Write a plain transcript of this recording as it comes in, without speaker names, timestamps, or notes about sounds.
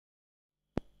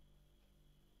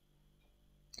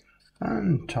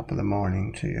And top of the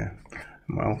morning to you.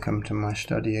 Welcome to my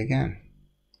study again.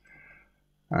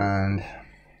 And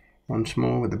once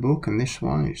more with the book, and this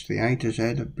one it's the A to Z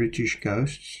of British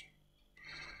Ghosts.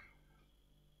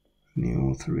 And the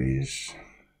author is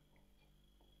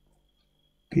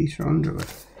Peter Underwood.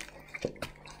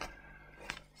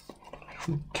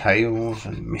 Tales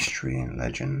and Mystery and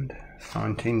Legend,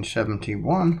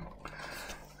 1971.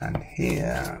 And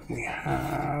here we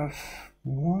have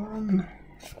one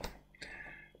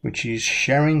which is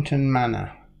Sherrington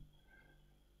Manor,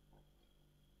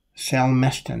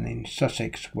 Selmeston in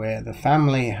Sussex, where the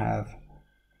family have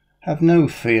no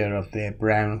fear of their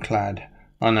brown-clad,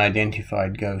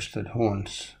 unidentified ghost that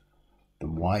haunts the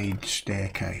wide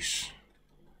staircase.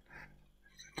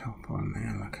 The top one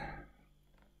there, look.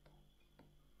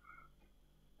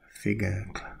 A figure,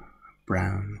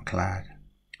 brown-clad,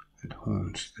 that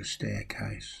haunts the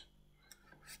staircase.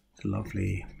 The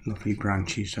lovely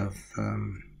branches of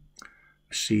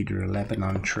cedar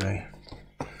Lebanon tree,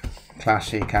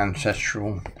 classic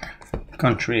ancestral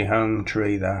country home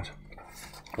tree that.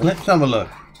 Let's have a look.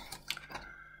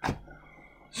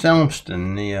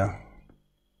 Selmeston near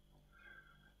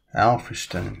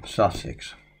Alfriston,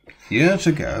 Sussex. Years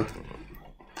ago,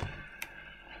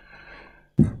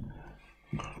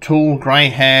 tall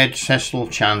grey-haired Cecil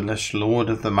Chandler, lord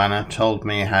of the manor, told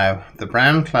me how the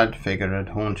brown-clad figure had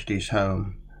haunted his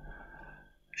home,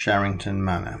 Sherrington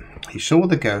Manor. He saw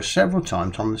the ghost several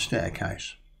times on the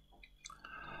staircase.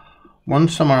 One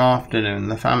summer afternoon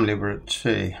the family were at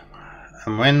sea,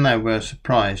 and when they were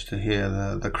surprised to hear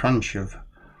the crunch of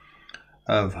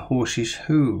horses'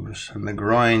 hooves and the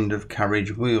grind of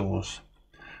carriage wheels,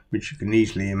 which you can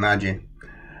easily imagine,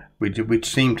 which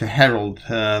seemed to herald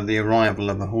the arrival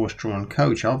of a horse-drawn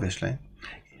coach, obviously.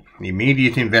 The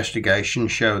immediate investigation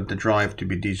showed the drive to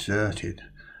be deserted,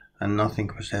 and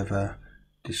nothing was ever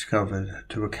discovered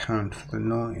to account for the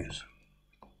noise.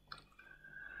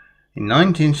 In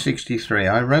 1963,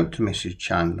 I wrote to Mrs.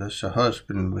 Chandler, her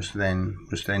husband was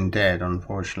then dead,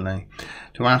 unfortunately,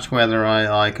 to ask whether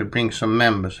I could bring some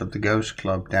members of the Ghost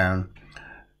Club down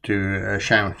to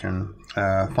Sherrington,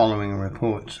 following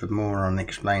reports of more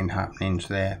unexplained happenings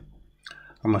there.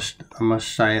 I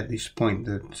must say at this point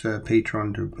that Peter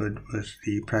Underwood was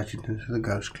the president of the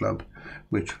Ghost Club,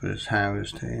 which was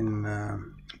housed in a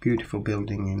beautiful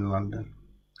building in London.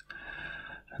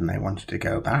 And they wanted to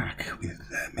go back with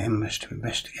their members to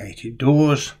investigate it.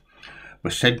 Doors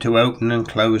were said to open and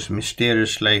close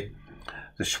mysteriously.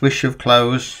 The swish of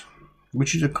clothes,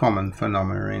 which is a common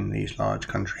phenomenon in these large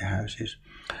country houses,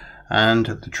 and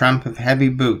the tramp of heavy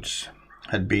boots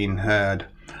had been heard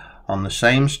on the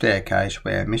same staircase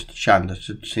where Mr. Chandler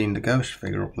had seen the ghost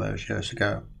figure all those years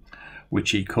ago,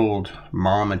 which he called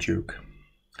Marmaduke.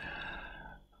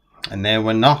 And there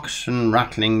were knocks and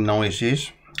rattling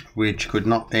noises which could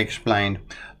not be explained.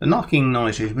 The knocking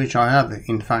noises, which I have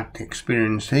in fact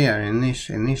experienced here in this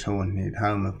haunted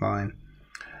home of mine,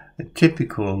 a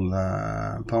typical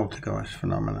poltergeist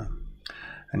phenomenon.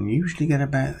 And you usually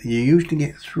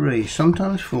get 3,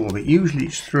 sometimes 4, but usually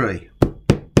it's 3,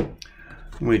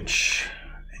 which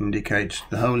indicates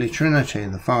the Holy Trinity,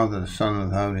 the Father, the Son,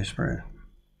 and the Holy Spirit.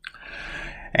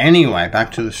 Anyway,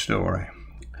 back to the story.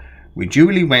 We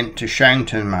duly went to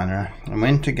Sherrington Manor and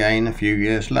went again a few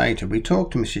years later. We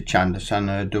talked to Mrs. Chandler and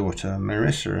her daughter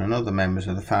Marissa and other members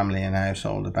of the family and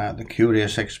household about the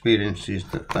curious experiences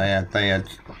that they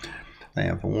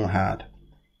have all had.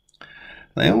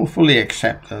 They all fully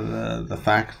accept the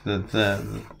fact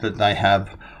that they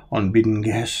have unbidden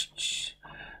guests,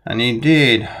 and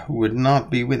indeed would not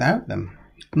be without them.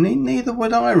 Neither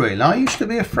would I, really. I used to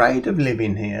be afraid of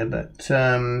living here, but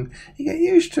you get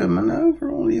used to them, and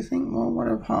overall you think, well, what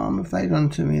of harm have they done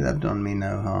to me? They've done me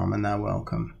no harm, and they're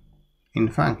welcome. In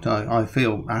fact, I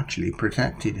feel actually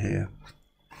protected here.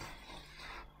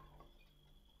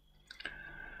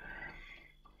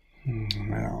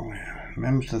 Well,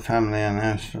 members of the family and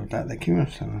house about the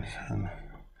curious, and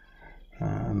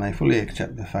they fully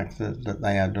accept the fact that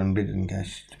they had unbidden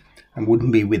guests and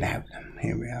wouldn't be without them.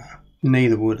 Here we are.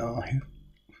 Neither would I.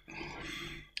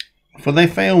 For they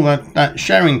feel that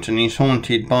Sherrington is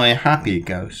haunted by happy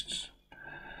ghosts.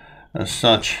 As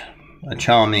such, a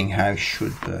charming house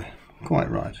should be. Quite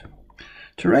right.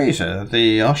 Teresa,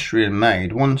 the Austrian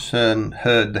maid, once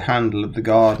heard the handle of the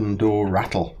garden door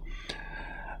rattle,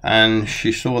 and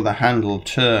she saw the handle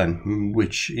turn,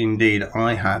 which indeed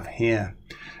I have here.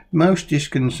 Most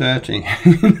disconcerting,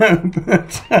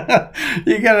 but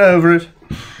you get over it.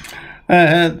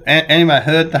 Anyway,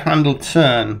 heard the handle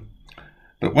turn,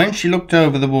 but when she looked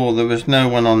over the wall, there was no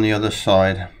one on the other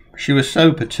side. She was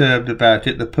so perturbed about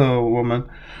it, the poor woman,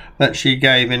 that she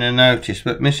gave in a notice,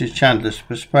 but Mrs. Chandler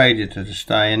persuaded her to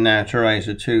stay, and now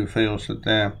Teresa too feels that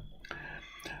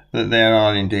there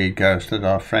are indeed ghosts that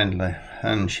are friendly,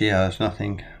 and she has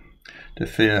nothing to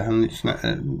fear, and it's not,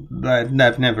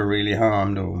 they've never really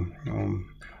harmed or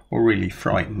really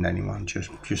frightened anyone.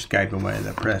 Just gave away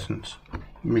their presence,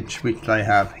 which they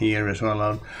have here as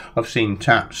well. I've seen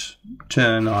taps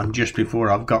turn on just before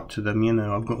I've got to them. You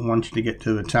know, wanted to get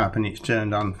to a tap and it's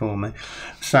turned on for me.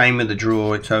 Same with the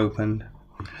drawer, it's opened.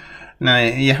 Now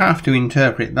you have to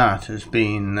interpret that as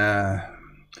being a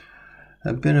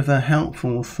bit of a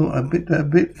helpful thought, a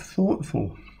bit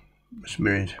thoughtful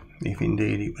spirit, if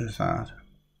indeed it was that.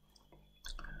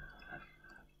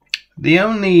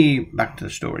 Back to the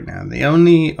story now, the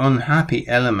only unhappy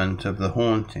element of the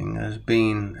haunting has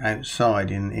been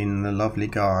outside in the lovely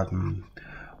garden,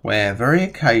 where very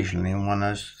occasionally one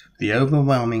has the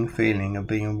overwhelming feeling of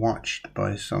being watched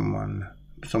by someone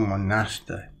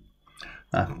nasty.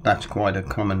 That's quite a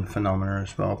common phenomenon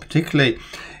as well, particularly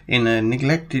in a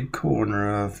neglected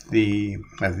corner of the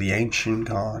ancient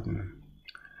garden.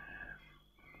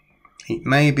 It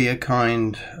may be a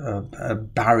kind of a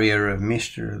barrier of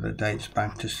mystery that dates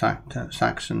back to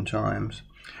Saxon times.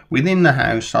 Within the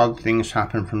house, odd things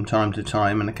happen from time to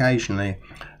time, and occasionally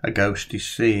a ghost is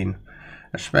seen,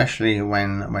 especially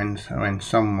when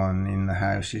someone in the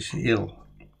house is ill.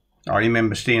 I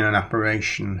remember seeing an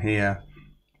apparition here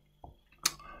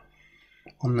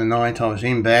on the night I was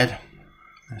in bed.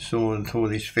 I saw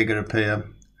this figure appear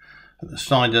at the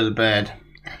side of the bed,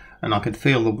 and I could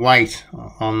feel the weight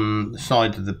on the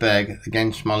side of the bed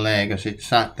against my leg as it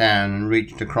sat down and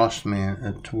reached across me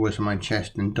towards my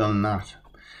chest and done that.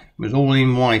 It was all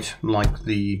in white, like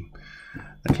the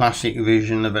classic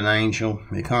vision of an angel.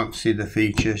 You can't see the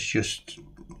features,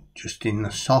 just in the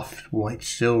soft white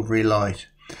silvery light.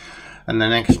 And the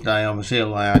next day I was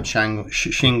ill. I had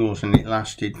shingles, and it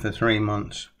lasted for 3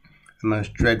 months. The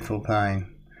most dreadful pain.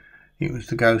 It was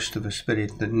the ghost of a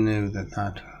spirit that knew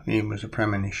that it was a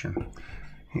premonition.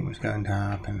 It was going to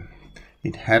happen.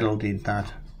 It heralded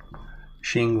that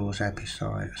shingles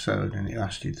episode, and it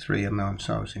lasted 3 months.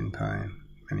 I was in pain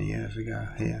many years ago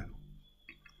here.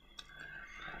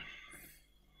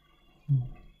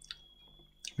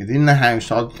 Within the house,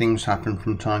 odd things happen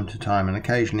from time to time, and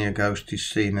occasionally a ghost is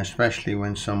seen, especially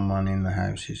when someone in the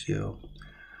house is ill.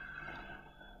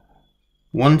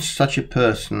 Once such a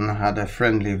person had a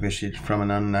friendly visit from an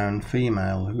unknown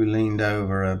female who leaned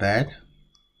over her bed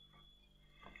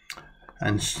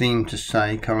and seemed to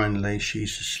say kindly,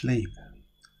 "She's asleep."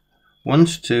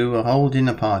 Once too, a whole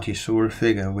dinner party saw a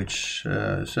figure which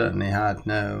certainly had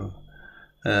no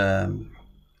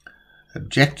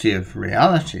objective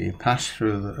reality pass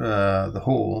through the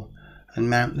hall and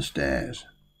mount the stairs.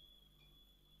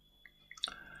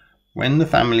 When the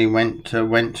family went to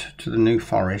the New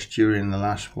Forest during the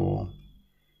last war,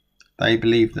 they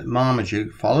believed that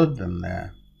Marmaduke followed them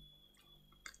there,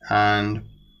 and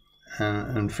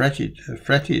fretted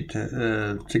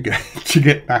to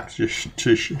get back to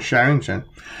Sherrington.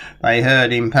 They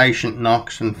heard impatient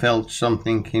knocks and felt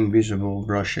something invisible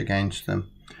brush against them.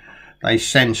 They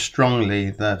sensed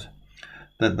strongly that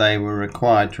they were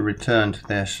required to return to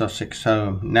their Sussex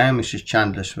home. Now Mrs.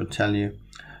 Chandler will tell you,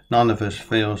 none of us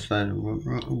feels that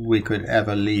we could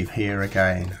ever leave here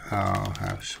again. Oh,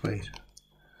 how sweet.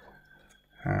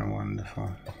 How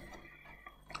wonderful.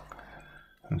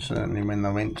 And certainly when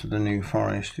they went to the New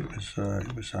Forest, it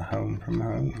was a home from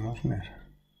home, wasn't it?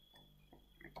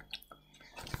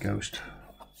 The ghost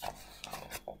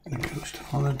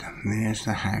followed them. There's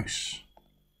the house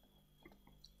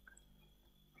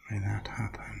where that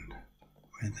happened,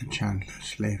 where the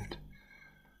Chandlers lived,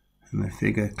 and the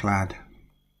figure clad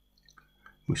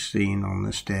was seen on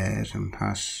the stairs and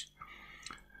pass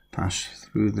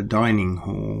through the dining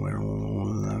hall where all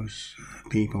of those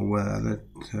people were that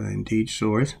indeed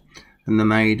saw it, and the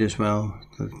maid as well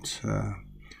that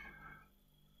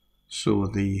saw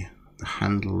the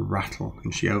handle rattle,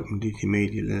 and she opened it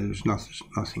immediately. There was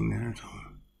nothing there at all.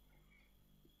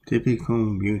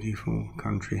 Typical beautiful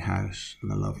country house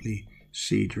and the lovely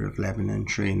cedar of Lebanon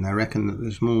tree, and I reckon that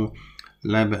there's more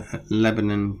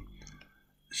Lebanon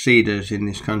cedars in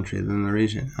this country than there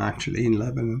is actually in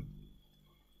Lebanon.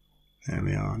 There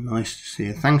we are. Nice to see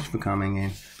you. Thanks for coming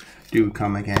in. Do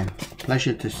come again.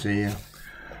 Pleasure to see you.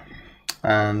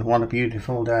 And what a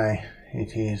beautiful day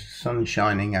it is. Sun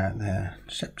shining out there.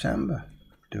 September.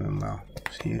 Doing well.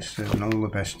 See you soon. All the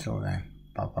best till then.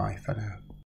 Bye bye for now.